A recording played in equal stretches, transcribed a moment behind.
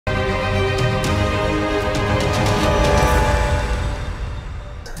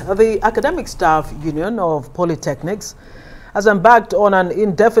The Academic Staff Union of Polytechnics has embarked on an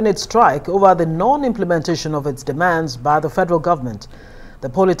indefinite strike over the non-implementation of its demands by the federal government. The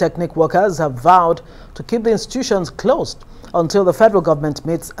Polytechnic workers have vowed to keep the institutions closed until the federal government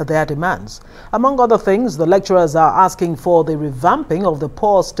meets their demands. Among other things, the lecturers are asking for the revamping of the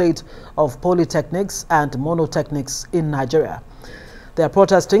poor state of polytechnics and monotechnics in Nigeria. They are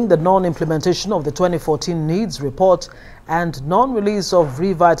protesting the non-implementation of the 2014 needs report and non-release of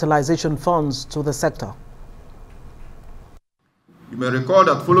revitalization funds to the sector. You may recall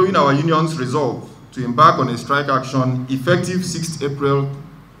that following our union's resolve to embark on a strike action effective 6th April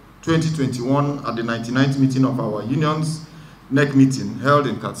 2021 at the 99th meeting of our union's NEC meeting held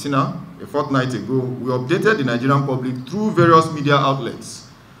in Katsina a fortnight ago, we updated the Nigerian public through various media outlets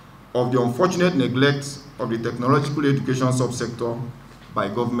of the unfortunate neglect of the technological education subsector by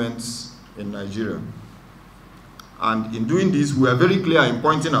governments in Nigeria. And in doing this, we are very clear in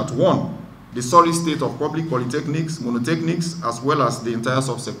pointing at one, the sorry state of public polytechnics, monotechnics, as well as the entire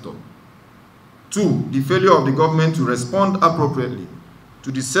subsector. Two, the failure of the government to respond appropriately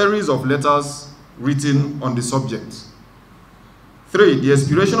to the series of letters written on the subject. Three, the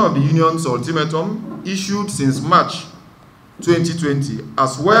expiration of the union's ultimatum issued since March 2020,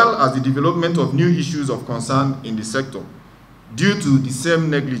 as well as the development of new issues of concern in the sector due to the same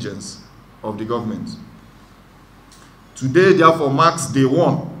negligence of the government. Today, therefore, marks day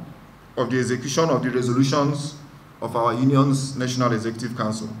one of the execution of the resolutions of our union's National Executive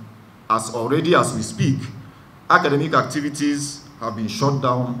Council. As already as we speak, academic activities have been shut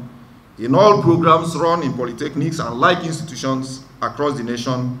down in all programs run in polytechnics and like institutions across the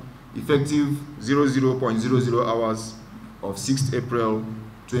nation, effective 00.00 hours of 6th April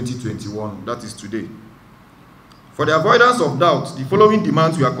 2021, that is today. For the avoidance of doubt, the following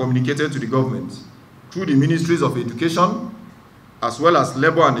demands were communicated to the government through the Ministries of Education, as well as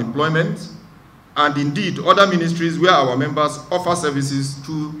Labor and Employment, and indeed other ministries where our members offer services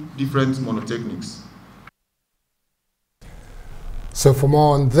through different monotechnics. So for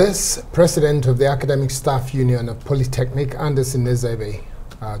more on this, President of the Academic Staff Union of Polytechnic, Anderson Ezebe,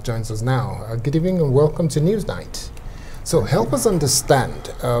 joins us now. Good evening and welcome to Newsnight. So help us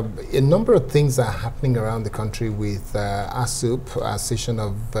understand, a number of things are happening around the country with ASUP, Association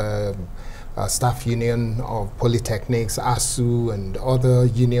of Staff Union of Polytechnics, ASU, and other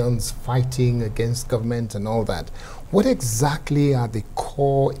unions fighting against government and all that. What exactly are the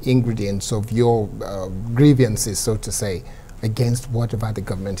core ingredients of your grievances, so to say, against whatever the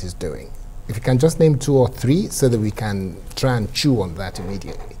government is doing? If you can just name two or three so that we can try and chew on that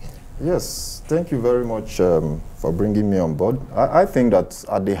immediately. Yes, thank you very much for bringing me on board. I think that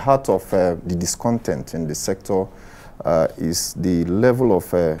at the heart of the discontent in the sector is the level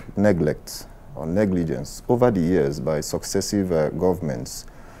of neglect or negligence over the years by successive governments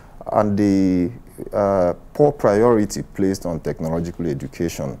and the poor priority placed on technological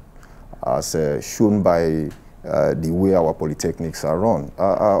education as shown by the way our polytechnics are run.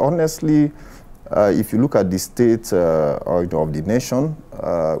 Honestly, if you look at the state of the nation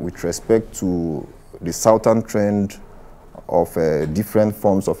with respect to the southern trend of different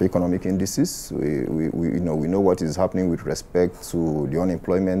forms of economic indices, we know what is happening with respect to the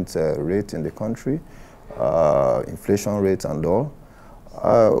unemployment rate in the country, inflation rate and all.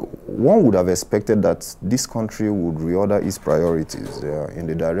 One would have expected that this country would reorder its priorities in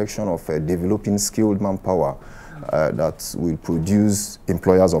the direction of developing skilled manpower that will produce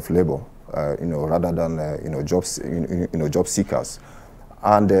employers of labor, rather than job seekers,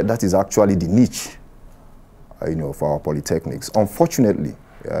 and that is actually the niche, for our polytechnics. Unfortunately,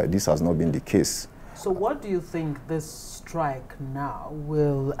 this has not been the case. So, what do you think this strike now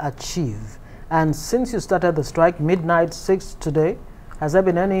will achieve? And since you started the strike midnight 6 today, has there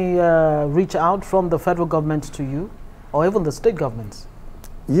been any reach out from the federal government to you, or even the state governments?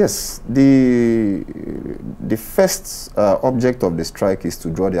 Yes, the first object of the strike is to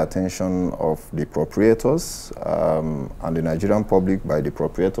draw the attention of the proprietors and the Nigerian public. By the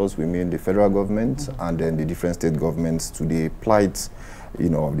proprietors, we mean the federal government and then the different state governments to the plight,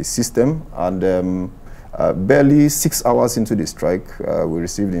 of the system. And barely 6 hours into the strike, we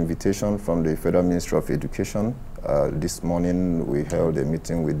received an invitation from the Federal Ministry of Education. This morning, we held a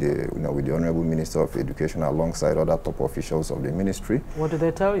meeting with the, with the Honorable Minister of Education alongside other top officials of the ministry. What did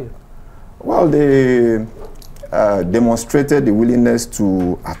they tell you? Well, they demonstrated the willingness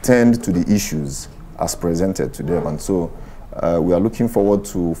to attend to the issues as presented to them, and so We are looking forward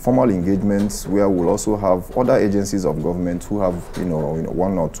to formal engagements where we'll also have other agencies of government who have,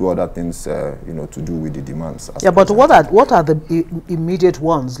 one or two other things, to do with the demands. Yeah, but what are the immediate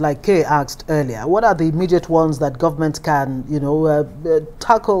ones? Like Kay asked earlier, what are the immediate ones that government can,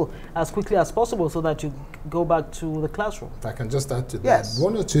 tackle as quickly as possible so that you go back to the classroom? If I can just add to that, yes.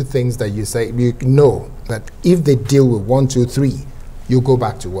 One or two things that you say, you know that if they deal with 1, 2, 3, you go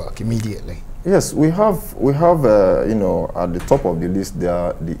back to work immediately. Yes, we have at the top of the list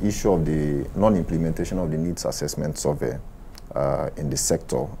there the issue of the non-implementation of the needs assessment survey in the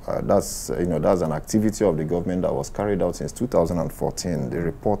sector. That's an activity of the government that was carried out since 2014. The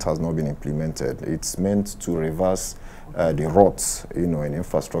report has not been implemented. It's meant to reverse the rots, in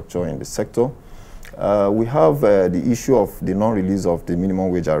infrastructure in the sector. We have the issue of the non-release of the minimum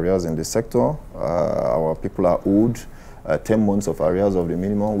wage arrears in the sector. Our people are owed 10 months of arrears of the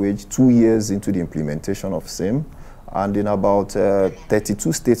minimum wage, 2 years into the implementation of same. And in about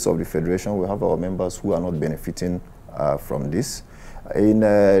 32 states of the Federation, we have our members who are not benefiting from this. In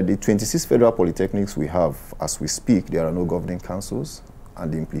the 26 federal polytechnics we have, as we speak, there are no governing councils.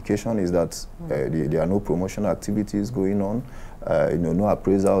 And the implication is that there are no promotion activities going on, no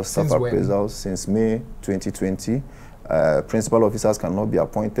appraisals, staff appraisals since May 2020. Principal officers cannot be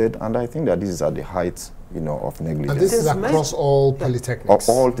appointed, and I think that this is at the height of negligence. And this is across all polytechnics?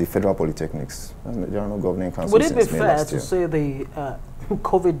 All the federal polytechnics. There are no governing councils. Would it be fair to say the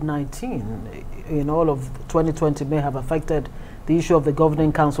COVID-19 in all of 2020 may have affected the issue of the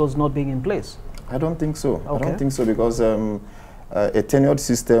governing councils not being in place? I don't think so. Okay. I don't think so, because a tenured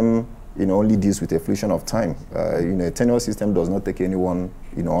system only deals with a fraction of time. A tenured system does not take anyone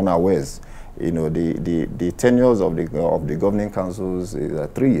unawares. The tenures of the governing councils is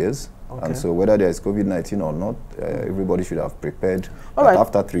 3 years. Okay. And so whether there is COVID-19 or not, everybody should have prepared. Right.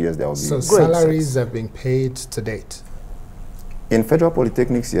 After 3 years, there will be. So salaries have been paid to date? In federal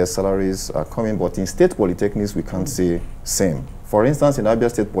polytechnics, yes, salaries are coming, but in state polytechnics, we can't say same. For instance, in Abia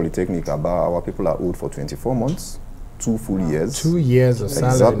State Polytechnic, our people are owed for 24 months, 2 full years. 2 years of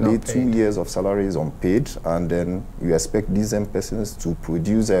salary. Exactly, 2 years of salary is unpaid, and then you expect these persons to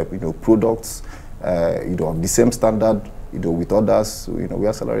produce, products, of the same standard, with others,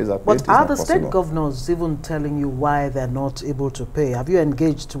 where salaries are paid. But are the state governors even telling you why they're not able to pay? Have you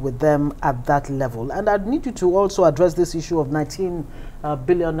engaged with them at that level? And I need you to also address this issue of 19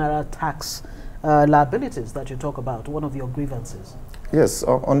 billion naira tax liabilities that you talk about, one of your grievances. Yes,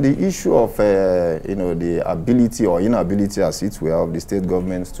 on the issue of the ability or inability, as it were, of the state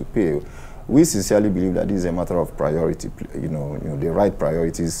governments to pay, we sincerely believe that this is a matter of priority, the right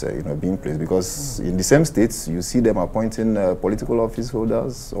priorities, being placed, because in the same states, you see them appointing political office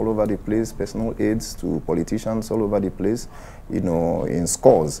holders all over the place, personal aides to politicians all over the place, in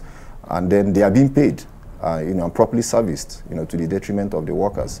scores, and then they are being paid, and properly serviced, to the detriment of the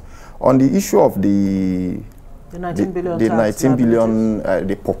workers. On the issue of the 19 billion,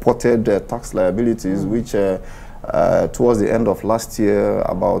 the purported tax liabilities, which towards the end of last year,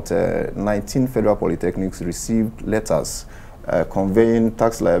 about 19 federal polytechnics received letters conveying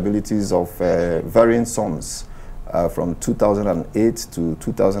tax liabilities of varying sums from 2008 to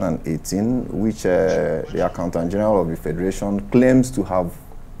 2018, which the Accountant General of the Federation claims to have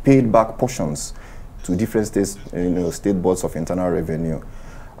paid back portions to different states, state boards of internal revenue.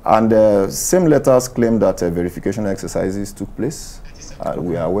 And same letters claim that verification exercises took place.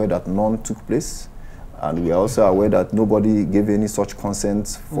 We are aware that none took place. And we are also aware that nobody gave any such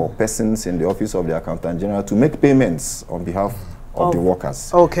consent for persons in the office of the Accountant General to make payments on behalf of the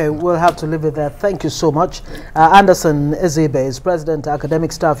workers. Okay, we'll have to leave it there. Thank you so much. Anderson Ezebe is President,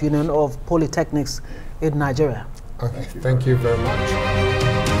 Academic Staff Union of Polytechnics in Nigeria. Okay, thank you very much.